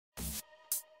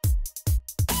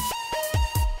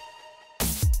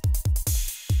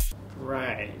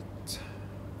Right.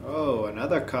 Oh,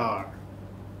 another car.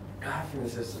 I think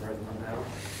this is the right one now.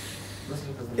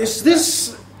 Is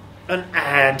this an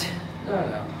ad?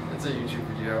 No. It's a YouTube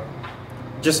video.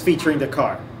 Just featuring the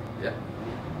car? Yeah.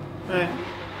 Right.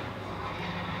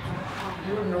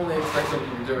 You wouldn't normally expect them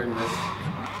to be doing this.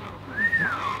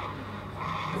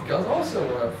 This car's also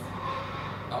worth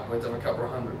upwards of a couple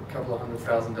of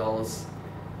 $100,000.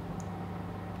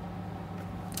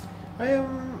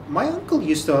 My uncle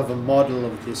used to have a model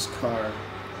of this car.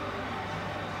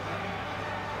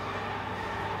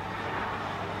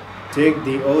 Dig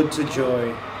the Ode to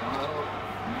Joy.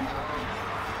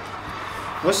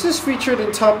 Was this featured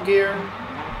in Top Gear?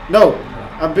 No.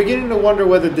 I'm beginning to wonder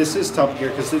whether this is Top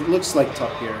Gear because it looks like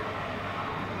Top Gear.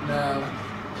 No,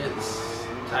 it's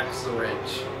Tax the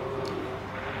Rich.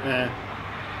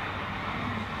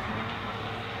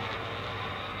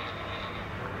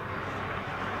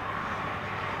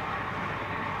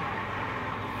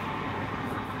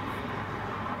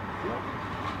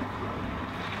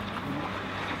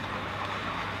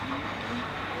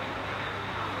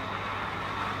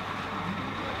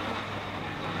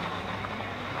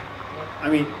 I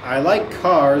mean, I like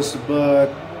cars, but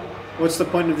what's the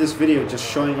point of this video? Just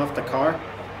showing off the car?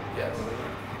 Yes.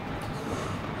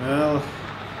 Well...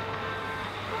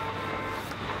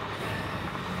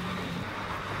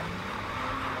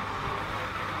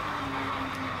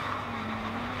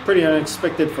 pretty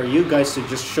unexpected for you guys to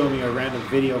just show me a random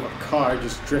video of a car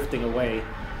just drifting away.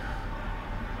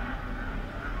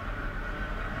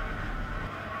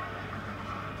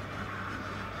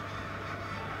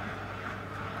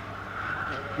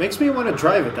 Makes me want to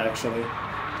drive it, actually.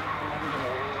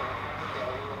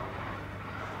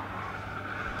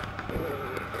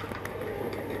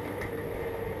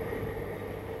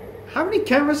 How many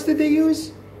cameras did they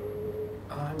use?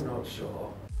 I'm not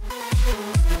sure.